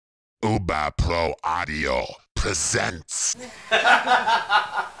Uber Pro Audio presents.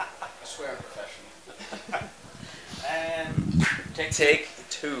 I swear I'm professional. And take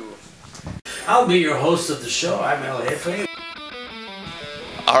two. I'll be your host of the show. I'm Hefe.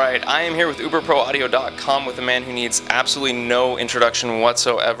 Alright, I am here with UberProAudio.com with a man who needs absolutely no introduction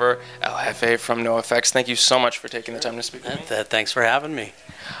whatsoever, Hefe from NOFX. Thank you so much for taking the time to speak with me. Thanks for having me.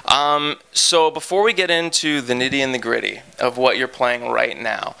 So before we get into the nitty and the gritty of what you're playing right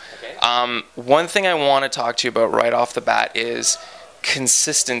now, one thing I want to talk to you about right off the bat is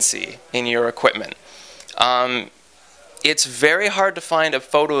consistency in your equipment. It's very hard to find a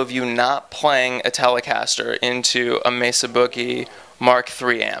photo of you not playing a Telecaster into a Mesa Boogie Mark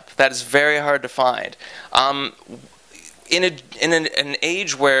III amp. That is very hard to find. In an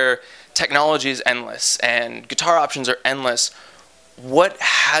age where technology is endless and guitar options are endless, what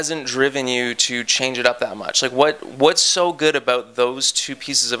hasn't driven you to change it up that much? Like what's so good about those two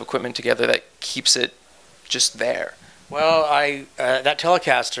pieces of equipment together that keeps it just there? Well, that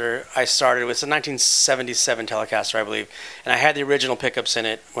Telecaster I started with, it's a 1977 Telecaster, I believe, and I had the original pickups in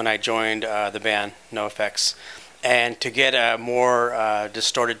it when I joined the band NOFX. And to get a more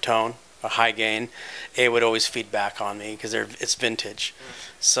distorted tone, a high gain, it would always feed back on me because it's vintage.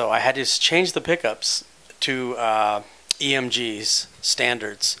 So I had to change the pickups to EMGs,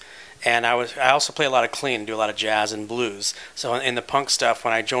 standards. And I also play a lot of clean, do a lot of jazz and blues. So in the punk stuff,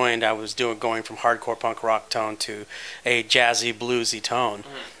 when I joined, I was going from hardcore punk rock tone to a jazzy, bluesy tone.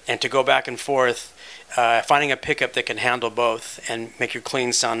 And to go back and forth, finding a pickup that can handle both and make your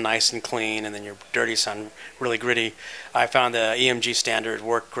clean sound nice and clean and then your dirty sound really gritty, I found the EMG standard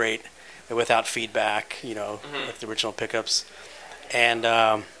worked great without feedback, you know, like the original pickups. And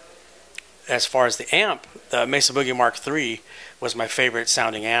as far as the amp, the Mesa Boogie Mark III was my favorite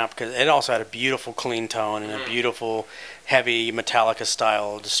sounding amp because it also had a beautiful clean tone and a beautiful heavy Metallica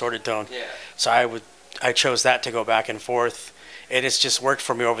style distorted tone. Yeah. So I chose that to go back and forth. It has just worked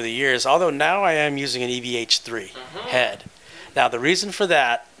for me over the years, although now I am using an EVH3 head. Now the reason for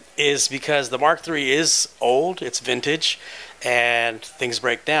that is because the Mark III is old, it's vintage, and things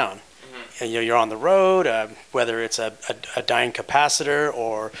break down. And, you know, you're on the road, whether it's a dying capacitor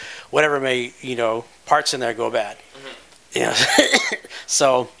or whatever parts in there go bad. You know?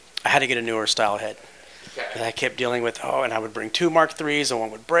 So I had to get a newer style head. And I kept dealing with, and I would bring two Mark IIIs, and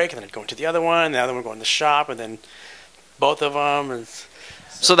one would break, and then I'd go into the other one, and the other one would go in the shop, and then both of them. And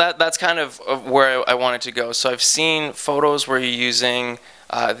so that's kind of where I wanted to go. So I've seen photos where you're using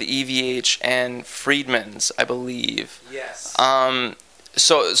the EVH and Friedman's, I believe. Yes.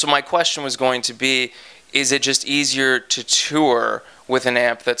 So my question was going to be, is it just easier to tour with an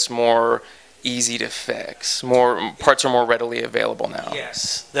amp that's more easy to fix? More parts are more readily available now.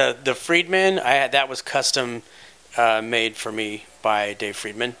 Yes. The Friedman, that was custom made for me by Dave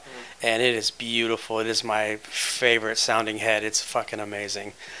Friedman. And it is beautiful. It is my favorite sounding head. It's fucking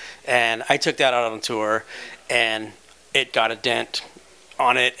amazing. And I took that out on tour, and it got a dent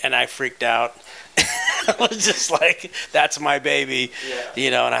on it, and I freaked out. I was just like, that's my baby. Yeah.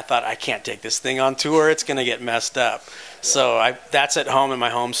 You know, and I thought, I can't take this thing on tour. It's going to get messed up. Yeah. So that's at home in my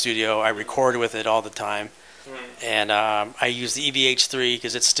home studio. I record with it all the time. And I use the EVH3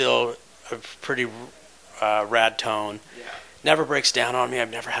 because it's still a pretty rad tone. Yeah. Never breaks down on me.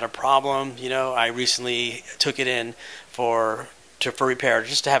 I've never had a problem. You know, I recently took it in for repair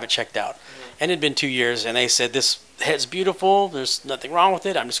just to have it checked out. And it had been 2 years, and they said, this head's beautiful. There's nothing wrong with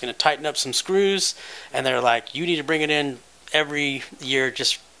it. I'm just going to tighten up some screws. And they're like, you need to bring it in every year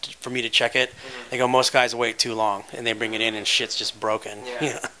just for me to check it. They go, most guys wait too long, and they bring it in, and shit's just broken.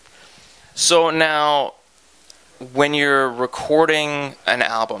 Yeah. So now, when you're recording an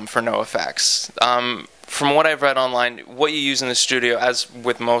album for NOFX, from what I've read online, what you use in the studio, as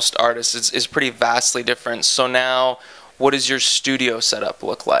with most artists, is pretty vastly different. So now, what does your studio setup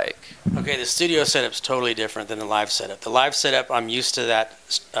look like? Okay, the studio setup's totally different than the live setup. The live setup, I'm used to that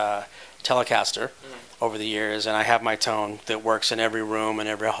Telecaster over the years, and I have my tone that works in every room and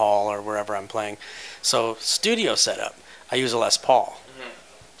every hall or wherever I'm playing. So studio setup, I use a Les Paul.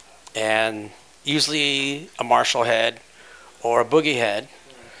 And usually a Marshall head or a Boogie head.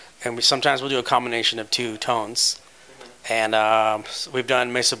 And sometimes we'll do a combination of two tones. And we've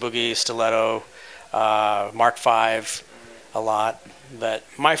done Mesa Boogie, Stiletto, Mark V a lot. But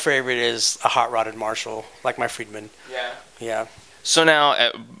my favorite is a hot-rodded Marshall, like my Friedman. Yeah. Yeah. So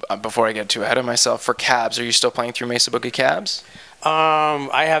now, before I get too ahead of myself, for cabs, are you still playing through Mesa Boogie cabs?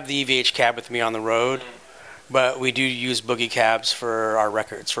 I have the EVH cab with me on the road, but we do use Boogie cabs for our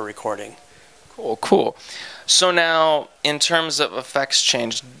records, for recording. Cool, cool. So now, in terms of effects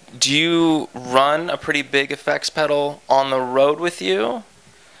change, do you run a pretty big effects pedal on the road with you?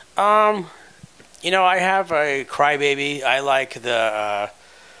 You know, I have a Crybaby. I like the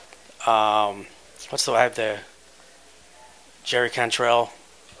I have the Jerry Cantrell.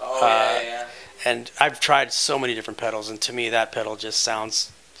 Oh yeah. And I've tried so many different pedals, and to me that pedal just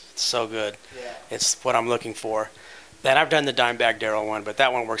sounds so good. Yeah. It's what I'm looking for. Then I've done the Dimebag Darrell one, but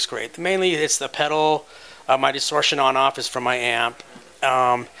that one works great. Mainly it's the pedal. My distortion on-off is from my amp.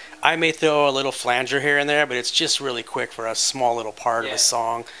 I may throw a little flanger here and there, but it's just really quick for a small little part of a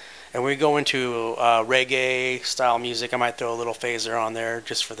song. And when we go into reggae style music, I might throw a little phaser on there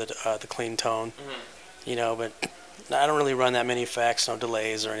just for the clean tone. You know, but I don't really run that many effects, no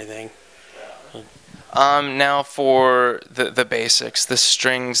delays or anything. Now for the basics, the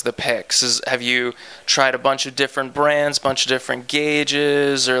strings, the picks. Have you tried a bunch of different brands, bunch of different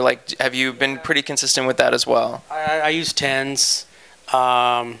gauges, or like have you been pretty consistent with that as well? I use 10s.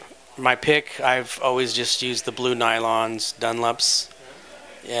 My pick, I've always just used the blue nylons, Dunlops,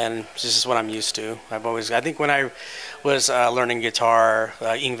 and this is what I'm used to. I think when I was learning guitar,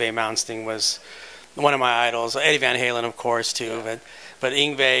 Yngwie Malmsteen was one of my idols. Eddie Van Halen, of course, too. But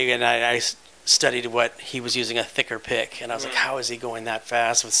Yngwie, and I studied what he was using a thicker pick, and I was like, how is he going that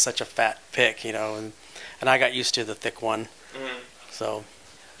fast with such a fat pick, you know? And I got used to the thick one. So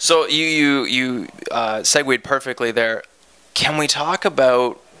you segued perfectly there. Can we talk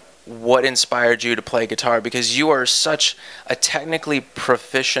about what inspired you to play guitar? Because you are such a technically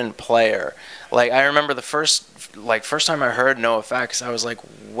proficient player. Like I remember the first time I heard NOFX, I was like,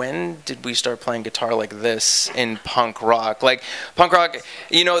 when did we start playing guitar like this in punk rock? Like punk rock,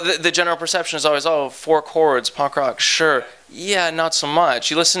 you know, the general perception is always, oh, 4 chords, punk rock, sure. Yeah, not so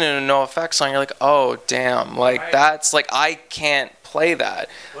much. You listen to a NOFX song, you're like, oh, damn, like that's like I can't play that.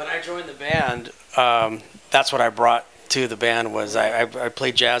 When I joined the band, that's what I brought to the band was I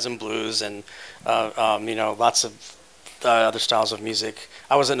played jazz and blues and you know, lots of other styles of music.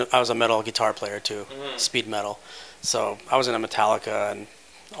 I was a metal guitar player too, speed metal. So I was in a Metallica and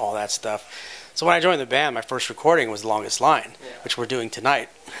all that stuff. So when I joined the band, my first recording was The Longest Line, which we're doing tonight.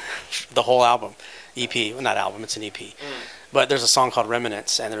 The whole album, EP, well, not album, it's an EP. But there's a song called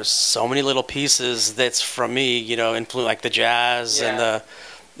Remnants, and there's so many little pieces that's from me, you know, like the jazz and the,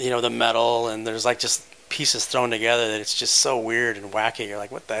 you know, the metal, and there's like just pieces thrown together that it's just so weird and wacky. You're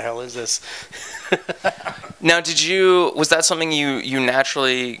like, what the hell is this? Now, was that something you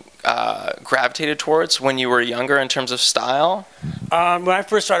naturally gravitated towards when you were younger in terms of style? When I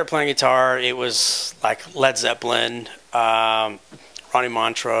first started playing guitar, it was like Led Zeppelin, Ronnie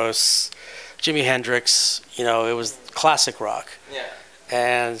Montrose, Jimi Hendrix. You know, it was classic rock. Yeah.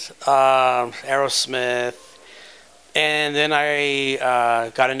 And Aerosmith. And then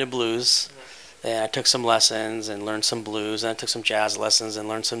I got into blues. And I took some lessons and learned some blues, and I took some jazz lessons and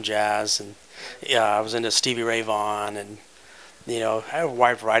learned some jazz, and I was into Stevie Ray Vaughan, and you know, I have a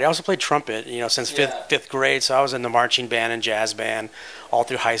wide variety. I also played trumpet, you know, since fifth grade, so I was in the marching band and jazz band all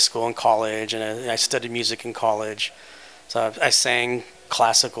through high school and college, and I studied music in college. So I sang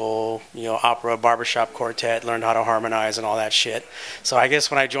classical, you know, opera, barbershop quartet, learned how to harmonize and all that shit. So I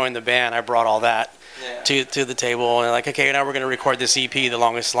guess when I joined the band, I brought all that to the table, and like, okay, now we're going to record this EP, The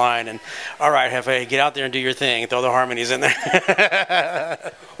Longest Line, and all right, Hefe, get out there and do your thing, throw the harmonies in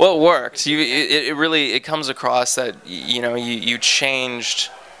there. Well, it worked. It really comes across that you know you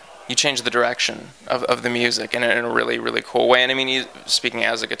changed the direction of the music in a really, really cool way. And I mean, speaking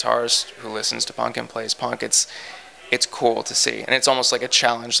as a guitarist who listens to punk and plays punk, it's cool to see, and it's almost like a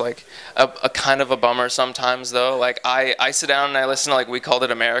challenge, like a kind of a bummer sometimes though. Like I sit down and I listen to, like, We Called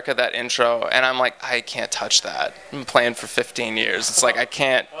It America, that intro, and I'm like, I can't touch that. I've been playing for 15 years. It's like I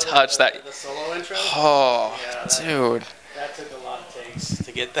can't touch that. The solo intro? Oh, yeah, dude. That took a lot of takes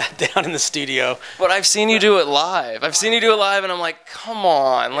to get that down in the studio. But I've seen you do it live. And I'm like, come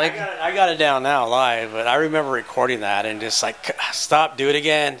on, like. I got it down now live, but I remember recording that and just like, stop, do it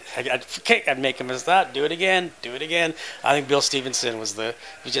again. I'd make him stop, do it again. I think Bill Stevenson was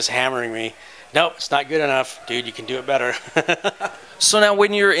just hammering me. Nope, it's not good enough, dude. You can do it better. So now,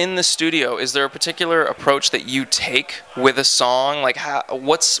 when you're in the studio, is there a particular approach that you take with a song? Like,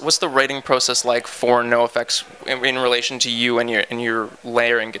 what's the writing process like for NOFX in relation to you and your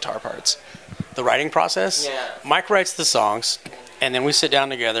layering guitar parts? The writing process? Yeah. Mike writes the songs, and then we sit down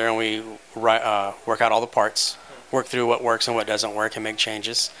together and we work out all the parts, work through what works and what doesn't work, and make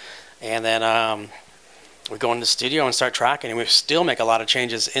changes. And then we go in the studio and start tracking, and we still make a lot of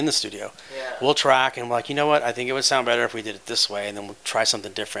changes in the studio. Yeah. We'll track, and we're like, you know what, I think it would sound better if we did it this way, and then we'll try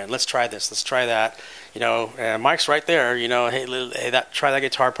something different. Let's try this, let's try that. You know, and Mike's right there, you know, hey, try that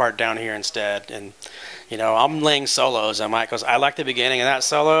guitar part down here instead. And, you know, I'm laying solos, and Mike goes, I like the beginning of that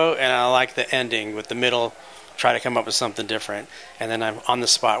solo, and I like the ending with the middle try to come up with something different. And then I'm on the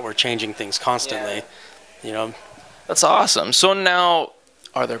spot. We're changing things constantly. You know, That's awesome. So now,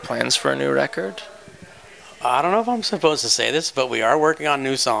 are there plans for a new record? I don't know if I'm supposed to say this, but we are working on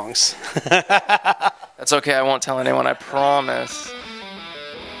new songs. That's okay. I won't tell anyone. I promise.